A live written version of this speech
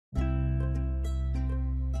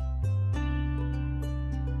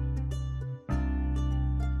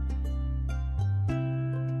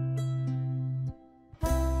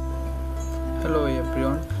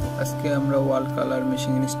আজকে আমরা ওয়াল colour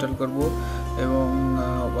machine install করব এবং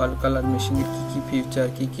ওয়াল কালার মেশিনের কি ফিচার,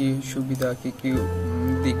 কি সুবিধা, কি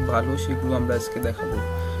দিক ভালো সেগুলো আমরা আজকে দেখাবো।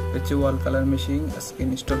 হচ্ছে ওয়াল কালার মেশিন আজকে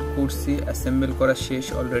ইনস্টল করছি, অ্যাসেম্বল করা শেষ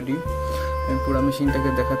অলরেডি। আমি পুরো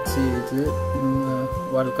মেশিনটাকে দেখাচ্ছি। এই যে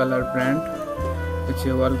ওয়াল কালার ব্র্যান্ড, হচ্ছে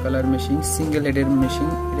ওয়াল কালার মেশিন, সিঙ্গেল হেডের মেশিন।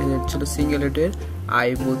 এটা ছিল সিঙ্গেল হেডের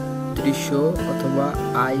i3200 অথবা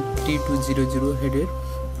i3200 হেডের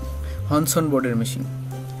হনসন বোর্ডের মেশিন।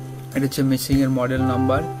 এটা হচ্ছে মেশিনের মডেল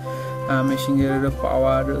নাম্বার, মেশিনের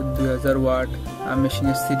পাওয়ার 2000 ওয়াট,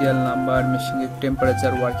 মেশিনের সিরিয়াল নাম্বার, মেশিনের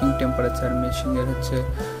টেম্পারেচার, ওয়ার্কিং টেম্পারেচার, মেশিনের হচ্ছে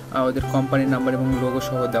ওদের কোম্পানি নাম্বার এবং লোগো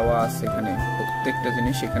সহ দেওয়া আছে। এখানে প্রত্যেকটা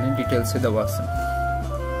জিনিস এখানে ডিটেলসে দেওয়া আছে।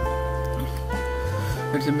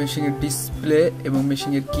 হচ্ছে মেশিনের ডিসপ্লে এবং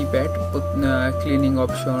মেশিনের keypad, cleaning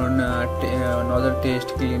option, nozzle test,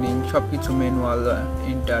 cleaning সবকিছু, ম্যানুয়াল,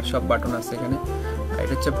 ইন্টার সব বাটন আছে এখানে।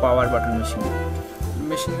 এটা হচ্ছে পাওয়ার বাটন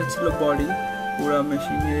মেশিনের ছিল বডি। পুরো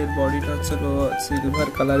মেশিনের বডিটা হচ্ছিল সিলভার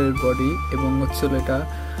কালারের বডি এবং হচ্ছিল এটা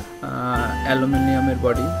অ্যালুমিনিয়ামের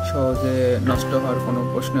বডি, সহজে নষ্ট হওয়ার কোনো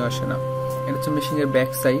প্রশ্ন আসে না। এটা হচ্ছে মেশিনের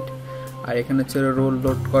ব্যাক সাইড। আর এখানে হচ্ছে রোল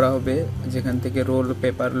লোড করা হবে, যেখান থেকে রোল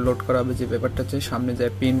পেপার লোড করা হবে, যে পেপারটা হচ্ছে সামনে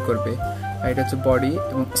যায় প্রিন্ট করবে। আর এটা হচ্ছে বডি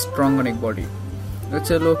এবং স্ট্রং অনেক বডি। এটা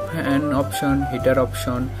হচ্ছে ফ্যান অপশন, হিটার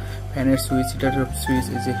অপশন, ফ্যানের সুইচ, হিটারের সুইচ।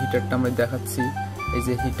 এই যে হিটারটা আমরা দেখাচ্ছি, এই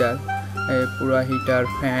যে হিটার, পুরা হিটার,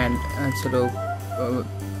 ফ্যান ছিল।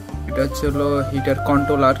 এটা হচ্ছিল হিটার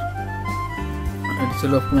কন্ট্রোলার, এটা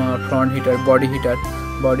ছিল front heater, body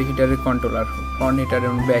হিটারের controller, front heater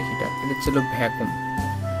এবং ব্যাক হিটার। এটা ছিল ভ্যাকুম,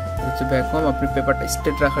 ভ্যাকুয়াম। আপনি পেপারটা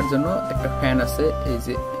স্ট্রেট রাখার জন্য একটা ফ্যান আছে, এই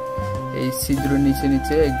যে এই ছিদ্র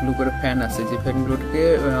নিচে এগুলো করে ফ্যান আছে, যে ফ্যানগুলোকে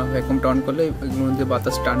ভ্যাকুমটা অন করলে এগুলোর মধ্যে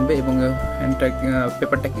বাতাস টানবে এবং ফ্যানটা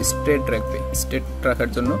পেপারটাকে স্ট্রেট রাখার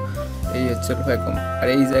জন্য এই হচ্ছে ভ্যাকুম। আর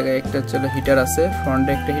এই জায়গায় একটা হচ্ছে হিটার আছে,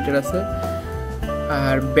 ফ্রন্টে একটা হিটার আছে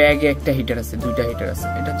আর ব্যাগে একটা হিটার আছে, দুইটা হিটার আছে।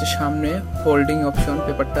 এটা হচ্ছে সামনে ফোল্ডিং অপশন,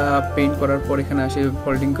 পেপারটা প্রিন্ট করার পর এখানে আসে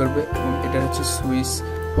ফোল্ডিং করবে। এবং এটা হচ্ছে সুইচ,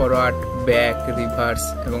 ফরওয়ার্ড, ব্যাক, রিভার্স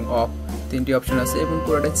এবং অফ, তিনটি অপশন আছে এবং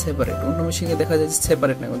পুরোটাই সেপারেট। অন্য মেশিনে দেখা যাচ্ছে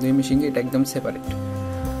সেপারেট না, কিন্তু এই মেশিনে এটা একদম সেপারেট।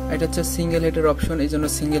 এটা হচ্ছে সিঙ্গেল হেডের অপশন, এই জন্য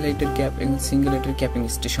সিঙ্গেল হেডের ক্যাপ এবং সিঙ্গেল হেডের ক্যাপিং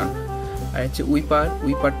স্টেশন। আর হচ্ছে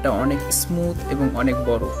উইপারটা অনেক স্মুথ এবং অনেক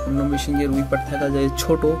বড়। অন্য মেশিনের উইপার থাকা যায়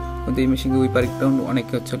ছোট, কিন্তু এই মেশিনের উইপার একটু অনেক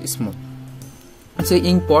হচ্ছে স্মুথ। আচ্ছা,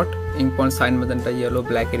 ইঙ্কপট সাইন ম্যাজেন্টা ইয়েলো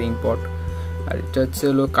ব্ল্যাকের ইঙ্কপট। আর এটা হচ্ছে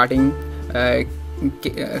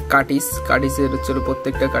কাটিসের হচ্ছে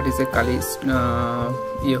প্রত্যেকটা কাটিসের কালি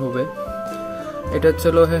হবে। এটা হচ্ছে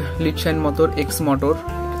lead shine motor, x motor,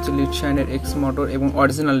 lead শাইনের x motor এবং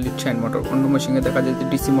অরিজিনাল লিড শাইন মোটর। অন্য মেশিনে দেখা যায় যে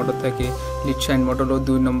ডিসি মোটর থাকে, লিড শাইন মোটরও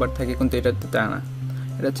 2 নম্বর থাকে, কিন্তু এটা তা না।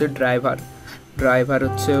 এটা হচ্ছে ড্রাইভার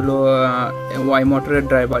হচ্ছে ওয়াই মোটরের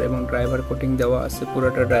ড্রাইভার এবং ড্রাইভার কোটিং দেওয়া আছে,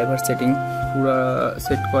 পুরোটা ড্রাইভার সেটিং পুরো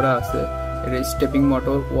সেট করা আছে। এটা স্টেপিং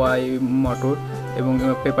মোটর, ওয়াই মোটর এবং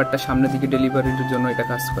পেপারটা সামনের দিকে ডেলিভারির জন্য এটা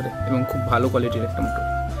কাজ করে এবং খুব ভালো কোয়ালিটির একটা মোটর।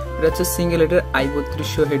 এটা হচ্ছে সিঙ্গেল হেডের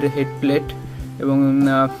i3200 হেডের হেড প্লেট এবং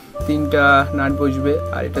 3টা নাট বসবে।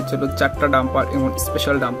 আর এটা হচ্ছে 4টা ডাম্পার এবং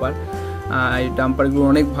স্পেশাল ডাম্পার। এই ডাম্পারগুলো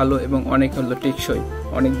অনেক ভালো এবং অনেক টেকসই,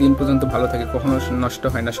 অনেক দিন পর্যন্ত ভালো থাকে, কখনো নষ্ট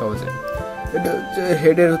হয় না সহজে। এটা হচ্ছে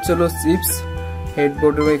হেডের হচ্ছে চিপস, হেড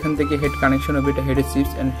বোর্ডের এখান থেকে হেড কানেকশন হবে, এটা হেডের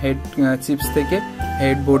চিপস অ্যান্ড হেড চিপস থেকে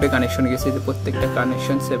হেড বোর্ডে কানেকশন গেছে। যে প্রত্যেকটা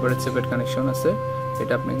কানেকশন সেপারেট কানেকশন আছে।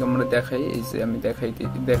 এটা আপনাকে আমরা দেখাই, এই যে আমি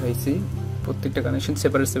দেখাইছি প্রত্যেকটা কানেকশন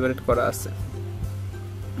সেপারেট করা আছে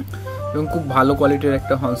এবং খুব ভালো কোয়ালিটির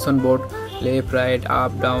একটা হনসন board. Left, right,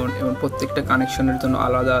 up, down এবং প্রত্যেকটা কানেকশনের জন্য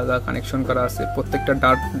আলাদা কানেকশন করা আছে। প্রত্যেকটা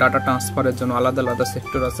ডাটা ট্রান্সফারের জন্য আলাদা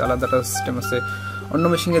সেক্টর আছে, আলাদা সিস্টেম আছে। অন্য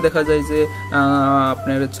মেশিনে দেখা যায় যে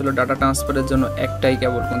আপনার হচ্ছে ডাটা ট্রান্সফারের জন্য একটাই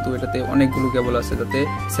কেবল, কিন্তু এটাতে অনেকগুলো কেবল আছে, যাতে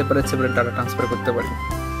সেপারেট ডাটা ট্রান্সফার করতে পারি।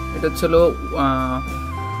 এটা হচ্ছে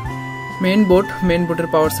মেইন বোর্ডের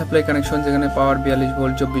পাওয়ার সাপ্লাই কানেকশন, যেখানে পাওয়ার 42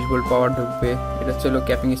 ভোল্ট 24 ভোল্ট পাওয়ার ঢুকবে। এটা হচ্ছে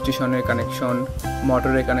ক্যাপিং স্টেশনের কানেকশন,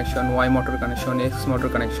 মোটরের connection, Y motor connection, x motor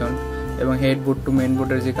connection এবং হেড বোর্ড টু মেইন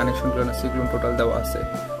বোর্ডের যে কানেকশনগুলো আছে সেগুলো টোটাল দেওয়া আছে।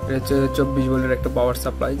 এটা হচ্ছে 24 ভোল্টের একটা পাওয়ার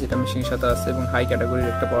সাপ্লাই, যেটা মেশিনের সাথে আছে এবং হাই ক্যাটাগরির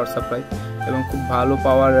একটা পাওয়ার সাপ্লাই এবং খুব ভালো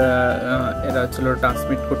পাওয়ার এরা হচ্ছে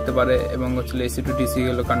ট্রান্সমিট করতে পারে এবং হচ্ছে এসি টু ডিসি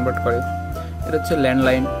গুলো কনভার্ট করে। এটা হচ্ছে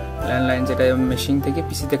ল্যান্ডলাইন, যেটা মেশিন থেকে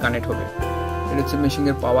পিসিতে কানেক্ট হবে। এটা হচ্ছে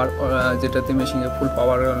মেশিনের পাওয়ার, যেটাতে মেশিনের ফুল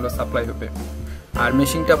পাওয়ার সাপ্লাই হবে। আর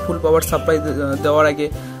মেশিনটা ফুল পাওয়ার সাপ্লাই দেওয়ার আগে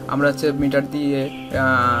আমরা হচ্ছে মিটার দিয়ে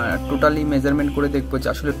টোটালি মেজারমেন্ট করে দেখবো যে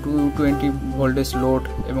আসলে 220 ভোল্টেজ লোড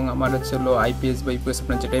এবং আমার হচ্ছে আইপিএস বা ইপিএস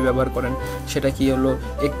আপনার যেটাই ব্যবহার করেন সেটা কি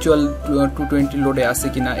অ্যাকচুয়াল 220 লোডে আছে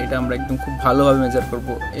কিনা, এটা আমরা একদম খুব ভালোভাবে মেজার করব।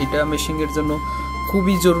 এটা মেশিনের জন্য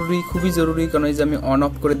খুবই জরুরি, কারণ এই যে আমি অন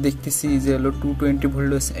অফ করে দেখতেছি যে হলো 220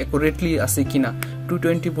 ভোল্টেজ অ্যাকুরেটলি আছে কিনা।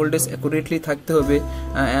 220 ভোল্টেজ অ্যাকুরেটলি থাকতে হবে,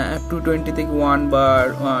 220 থেকে 1 বা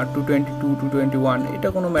 222 221 এটা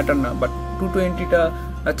কোনো ম্যাটার না, বাট 220টা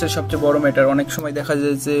আচ্ছা সবচেয়ে বড় ম্যাটার। অনেক সময় দেখা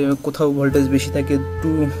যায় যে কোথাও ভোল্টেজ বেশি থাকে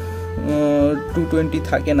 220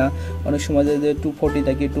 থাকে না, অনেক সময় যায় যে 240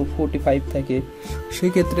 থাকে, 245 থাকে।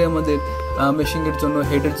 সেই ক্ষেত্রে আমাদের মেশিনের জন্য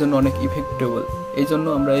হেডের জন্য অনেক ইফেক্টেবল। এই জন্য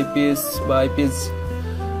আমরা আইপিএস বা আইপিএস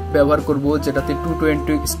ব্যবহার করব, যেটাতে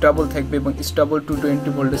 220 স্টেবল থাকবে এবং স্টেবল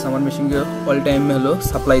 220 ভোল্টেজ আমার মেশিনকে অল টাইম হলো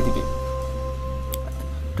সাপ্লাই দিবে।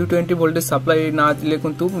 220 ভোল্টেজ সাপ্লাই না দিলে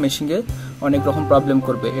কিন্তু মেশিনে অনেক রকম প্রবলেম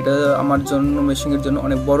করবে। এটা আমার জন্য মেশিনের জন্য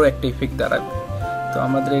অনেক বড় একটা ইফেক্ট দাঁড়াবে। তো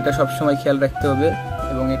আমাদের এটা সবসময় খেয়াল রাখতে হবে।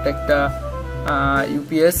 এবং এটা একটা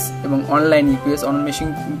ইউপিএস এবং অনলাইন ইউপিএস, মেশিন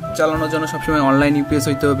চালানোর জন্য সবসময় অনলাইন ইউপিএস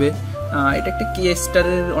হইতে হবে। এটা একটা কে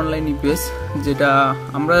স্টারের অনলাইন ইউপিএস, যেটা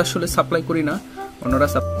আমরা আসলে সাপ্লাই করি না, অন্যরা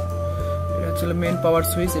এটা হচ্ছে মেন পাওয়ার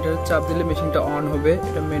সুইচ। এটা চাপ দিলে মেশিনটা অন হবে।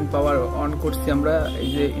 এটা মেন পাওয়ার অন করছি আমরা, এই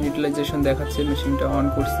যে ইউটিলাইজেশন দেখাচ্ছে, মেশিনটা অন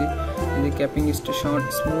করছি। এই যে ক্যাপিং স্টেশন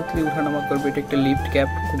স্মুথলি উঠানামা করবে। এটা একটা লিফট ক্যাপ,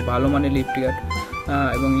 খুব ভালো মানে লিফট ক্যাপ,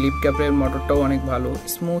 এবং লিফট ক্যাপের মোটরটাও অনেক ভালো,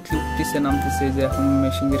 স্মুথলি উঠতেছে নামতেছে। যে এখন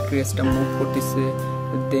মেশিনের ক্রেসটা মুভ করতেছে,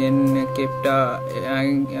 দেন ক্যাপটা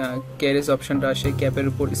ক্যারেজ অপশনটা আসে, ক্যাপের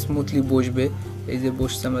উপর স্মুথলি বসবে। এই যে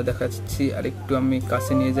বসছে আমরা দেখাচ্ছি, আর একটু আমি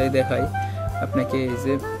কাছে নিয়ে যাই দেখাই আপনাকে। এই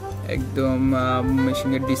যে একদম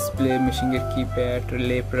মেশিনের ডিসপ্লে, মেশিনের keypad,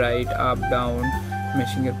 left right up down,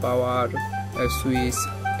 মেশিনের পাওয়ার সুইচ,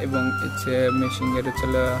 এবং হচ্ছে মেশিনের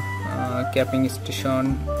হচ্ছিল ক্যাপিং স্টেশন,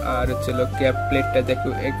 আর হচ্ছিল ক্যাপ প্লেটটা দেখো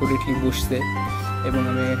অ্যাকুরেটলি বসছে। এবং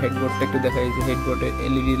আমি হেডবোর্ডটা একটু দেখাই, যে হেডবোর্ডে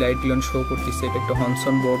এলইডি লাইটগুলো শো করতেছে। এটা একটা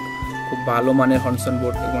হনসন বোর্ড, খুব ভালো মানের হনসন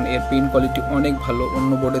বোর্ড, এবং এর প্রিন্ট কোয়ালিটি অনেক ভালো,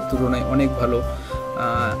 অন্য বোর্ডের তুলনায় অনেক ভালো।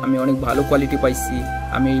 আমি অনেক ভালো কোয়ালিটি পাইছি।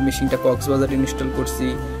 আমি এই মেশিনটা কক্সবাজারে ইনস্টল করছি,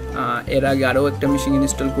 এর আগে আরও একটা মেশিন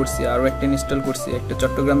ইনস্টল করছি, আরও একটা ইনস্টল করছি, একটা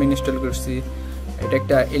চট্টগ্রামে ইনস্টল করছি। এটা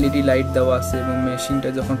একটা এলইডি লাইট দেওয়া আছে, এবং মেশিনটা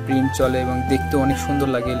যখন প্রিন্ট চলে এবং দেখতে অনেক সুন্দর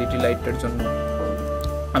লাগে এলইডি লাইটটার জন্য।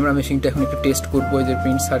 আমরা মেশিনটা এখন একটু টেস্ট করবো। এই যে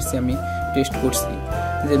প্রিন্ট সার্চে আমি টেস্ট করছি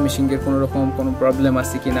যে মেশিনের কোনো রকম কোনো প্রবলেম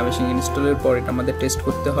আছে কি না। মেশিন ইনস্টলের পর এটা আমাদের টেস্ট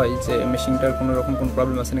করতে হয় যে মেশিনটার কোনো রকম কোনো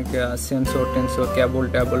প্রবলেম আছে নাকি, সেন্সর টেন্সর, কেবল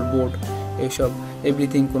ট্যাবল, বোর্ড, এইসব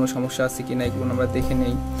এভরিথিং কোনো সমস্যা আছে কি না, এগুলো আমরা দেখে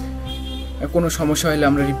নেই। কোনো সমস্যা হলে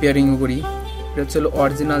আমরা রিপেয়ারিংও করি। এটা হচ্ছে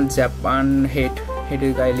অরিজিনাল জাপান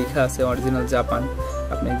হেডের গায়ে লেখা আছে অরিজিনাল জাপান।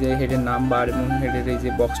 আপনি যে হেডের নাম্বার এবং হেডের এই যে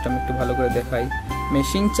বক্সটা আমি একটু ভালো করে দেখাই।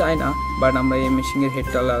 মেশিন চাই না, বাট আমরা এই মেশিনের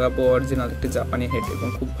হেডটা লাগাবো অরিজিনাল একটা জাপানি হেড, এবং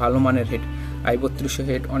খুব ভালো মানের হেড। i3200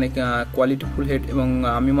 হেড অনেক কোয়ালিটিফুল হেড, এবং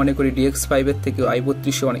আমি মনে করি DX5-এর থেকেও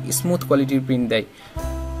i3200 অনেক স্মুথ কোয়ালিটির প্রিন্ট দেয়।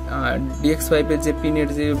 DX5-এর যে পিনের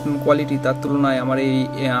যে কোয়ালিটি, তার তুলনায় আমার এই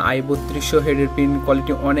i3200 হেডের পিন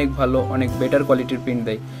কোয়ালিটি অনেক ভালো, অনেক বেটার কোয়ালিটির পিন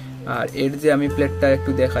দেয়। আর এর যে আমি প্লেটটা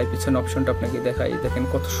একটু দেখাই, পিছনে অপশনটা আপনাকে দেখাই, দেখেন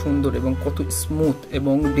কত সুন্দর এবং কত স্মুথ,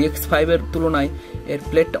 এবং DX5-এর তুলনায় এর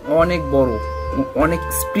প্লেটটা অনেক বড়, অনেক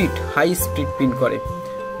স্পিড, হাই স্পিড পিন করে।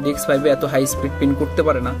 DX5-এ এত হাই স্পিড পিন করতে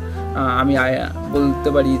পারে না। আমি বলতে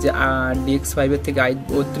পারি যে DX5-এর থেকে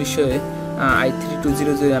i3200-এ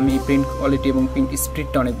i3200 আমি প্রিন্ট কোয়ালিটি এবং প্রিন্ট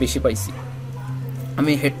স্পিডটা অনেক বেশি পাইছি।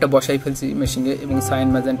 আমি হেডটা বসাই ফেলছি মেশিনে, এবং সাইন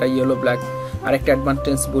ম্যাজেন্টা, ইয়েলো, ব্ল্যাক। আর একটা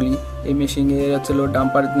অ্যাডভান্টেজ বলি, এই মেশিনে হচ্ছিল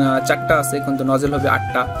ডাম্পার 4টা আছে, কিন্তু নজেল হবে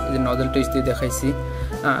 8টা। এই যে নজেল টেস্ট দিয়ে দেখাইছি,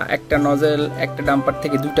 একটা নজেল একটা ডাম্পার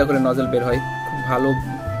থেকে 2টা করে নজেল বের হয়। খুব ভালো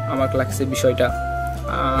আমার লাগছে বিষয়টা।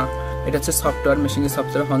 এটা হচ্ছে সফটওয়্যার, মেশিনের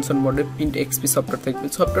সফটওয়্যার হনসন বোর্ডের প্রিন্ট এক্সপি সফটওয়্যার থাকবে।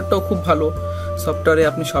 সফটওয়্যারটাও খুব ভালো। সফটওয়্যারে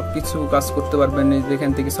আপনি সব কিছু কাজ করতে পারবেন।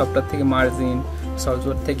 যেখান থেকে সফটওয়্যার থেকে মার্জিন,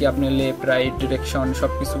 সফটওয়্যার থেকে আপনি লেফট রাইট ডিরেকশন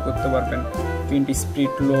সব কিছু করতে পারবেন। প্রিন্ট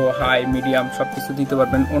স্পিড, লো, হাই, মিডিয়াম সব কিছু দিতে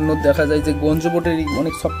পারবেন। অন্য দেখা যায় যে গঞ্জ বোর্ডেরই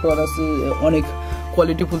অনেক সফটওয়্যার আছে, অনেক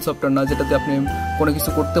কোয়ালিটিফুল সফটওয়্যার না, যেটাতে আপনি কোনো কিছু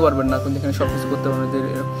করতে পারবেন না, কিন্তু এখানে সব কিছু করতে পারবেন। যে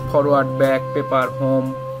forward, back, paper, home,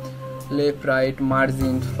 left right,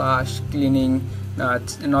 margin, flush, cleaning,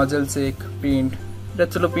 nozzle check, print. এটা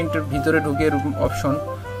ছিল প্রিন্টের ভিতরে ঢুকে অপশন,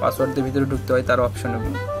 পাসওয়ার্ড দিয়ে ভিতরে ঢুকতে হয় তার অপশন।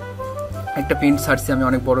 একটা প্রিন্ট ছাড়ছি আমি,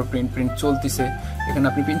 অনেক বড় প্রিন্ট চলতেছে। এখানে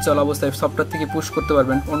আপনি প্রিন্ট চলা অবস্থায় সফটওয়্যার থেকে পুশ করতে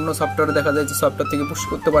পারবেন। অন্য সফটওয়্যারে দেখা যায় যে সফটওয়্যার থেকে পুশ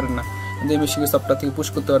করতে পারেন না, কিন্তু এই মেশিনে সফটওয়্যার থেকে পুশ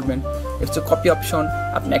করতে পারবেন। এর হচ্ছে কপি অপশন,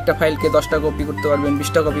 আপনি একটা ফাইলকে 10টা কপি করতে পারবেন,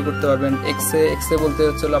 20টা কপি করতে পারবেন। এক্সে বলতে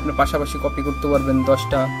হচ্ছিল আপনি পাশাপাশি কপি করতে পারবেন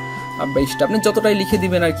 10টা 20টা, আপনি যতটাই লিখে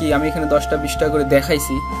দিবেন আর কি। আমি এখানে 10টা 20টা করে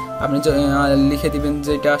দেখাইছি, আপনি লিখে দিবেন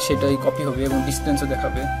যেটা সেটাই কপি হবে এবং ডিস্টেন্সও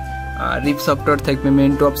দেখাবে। আর রিপ সফটওয়্যার থাকবে,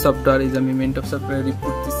 মেন টপ সফটওয়্যার। এই যে আমি মেন টপ সফটওয়্যার রিপ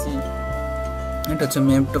করতেছি, এটা হচ্ছে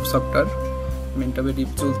মেন টপ সফটওয়্যার, মেন টপে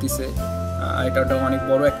রিপ চলতেছে। এটা অনেক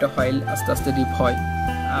বড় একটা ফাইল, আস্তে আস্তে রিপ হয়।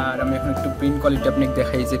 আর আমি এখন একটু প্রিন্ট কোয়ালিটি আপনাকে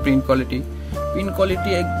দেখাই, যে প্রিন্ট কোয়ালিটি পিন কোয়ালিটি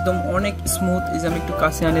একদম অনেক স্মুথ। এই যে আমি একটু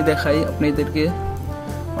কাছে আনে দেখাই আপনাদেরকে,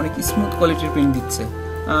 অনেক স্মুথ কোয়ালিটির পিন দিচ্ছে।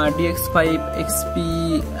 DX5 XP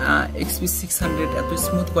 600 এত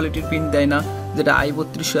স্মুথ কোয়ালিটির পিন দেয় না, যেটা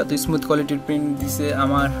i32 এত স্মুথ কোয়ালিটির পিন দিছে।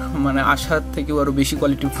 আমার মানে আশার থেকেও আরও বেশি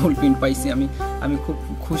কোয়ালিটির ফুল পিন পাইছি আমি খুব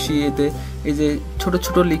খুশি এতে। এই যে ছোট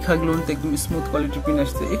ছোট লেখাগুলোতে একদম স্মুথ কোয়ালিটির পিন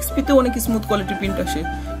আসছে। XP-তেও অনেক স্মুথ কোয়ালিটির প্রিন্ট আসে,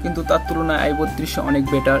 কিন্তু তার তুলনায় i32 অনেক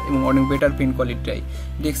বেটার এবং অনেক বেটার প্রিন্ট কোয়ালিটি দেয়।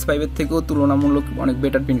 DX5-এর থেকেও তুলনামূলক অনেক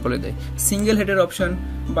বেটার প্রিন্ট কোয়ালিটি দেয়। সিঙ্গেল হেডের অপশন,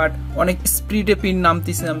 বাট অনেক স্পিডে পিন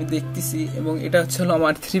নামতেছে আমি দেখতেছি, এবং এটা হচ্ছে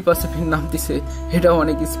আমার 3 পিন নামতেছে, এটাও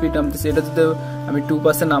অনেক স্পিড নামতেছে। এটা যদি আমি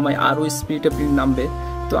 2 নামাই আরও স্পিডে পিন নামবে।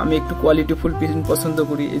 তো আমি একটু কোয়ালিটিফুল পিন পছন্দ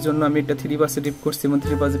করি, এই জন্য আমি এটা 3 টিপ করছি এবং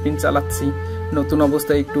 3 পিন চালাচ্ছি। নতুন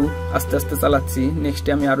অবস্থায় একটু আস্তে আস্তে চালাচ্ছি, নেক্সটে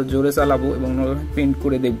আমি আরও জোরে চালাবো এবং প্রিন্ট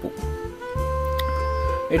করে দেখব।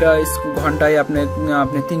 এটা ঘন্টায় আপনি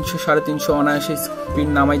 300 350 অনায়াসে পিন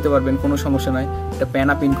নামাইতে পারবেন, কোনো সমস্যা নাই। এটা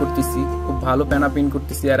প্যানা পিন করতেছি, খুব ভালো প্যানা পিন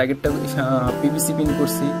করতেছি। আর আগেরটা PVC পিন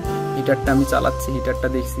করছি, হিটারটা আমি চালাচ্ছি, হিটারটা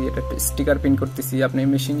দেখছি। এটা স্টিকার পিন করতেছি। আপনি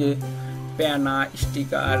মেশিনে প্যানা,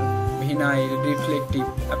 স্টিকার, ভিনাইল, রিফ্লেকটিভ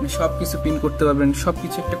আপনি সব কিছু পিন করতে পারবেন। সব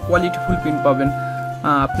কিছু একটা কোয়ালিটিফুল পিন পাবেন।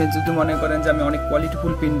 আপনি যদি মনে করেন যে আমি অনেক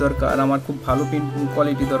কোয়ালিটিফুল পিন দরকার, আমার খুব ভালো পিন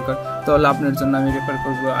কোয়ালিটি দরকার, তাহলে আপনার জন্য আমি রেফার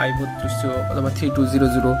করবো i32 অথবা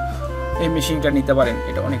 3200 এই মেশিনটা নিতে পারেন।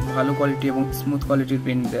 এটা অনেক ভালো কোয়ালিটি এবং স্মুথ কোয়ালিটির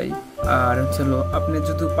পিন দেয়। আর হচ্ছিল আপনি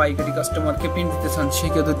যদি পাইকারি কাস্টমারকে পিন দিতে চান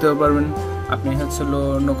সেকেও দিতে পারবেন। আপনি হচ্ছিল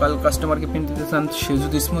লোকাল কাস্টমারকে পিন দিতে চান, সে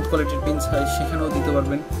যদি স্মুথ কোয়ালিটির পিন চায় সেখানেও দিতে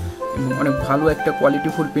পারবেন, এবং অনেক ভালো একটা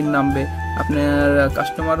কোয়ালিটিফুল পিন নামবে। আপনার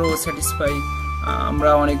কাস্টমারও স্যাটিসফাই।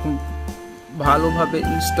 আমরা অনেক ভালোভাবে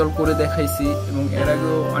ইনস্টল করে দেখাইছি এবং এর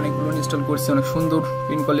আগেও অনেকগুলো ইনস্টল করছি, অনেক সুন্দর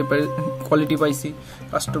পিন কোয়ালিটি পাইছি।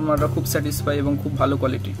 কাস্টমাররা খুব স্যাটিসফাই এবং খুব ভালো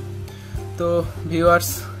কোয়ালিটি। তো ভিউয়ার্স,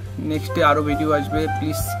 নেক্সটে আরও ভিডিও আসবে,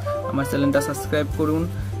 প্লিজ আমার চ্যানেলটা সাবস্ক্রাইব করুন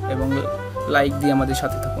এবং লাইক দিয়ে আমাদের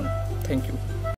সাথে থাকুন। Thank you.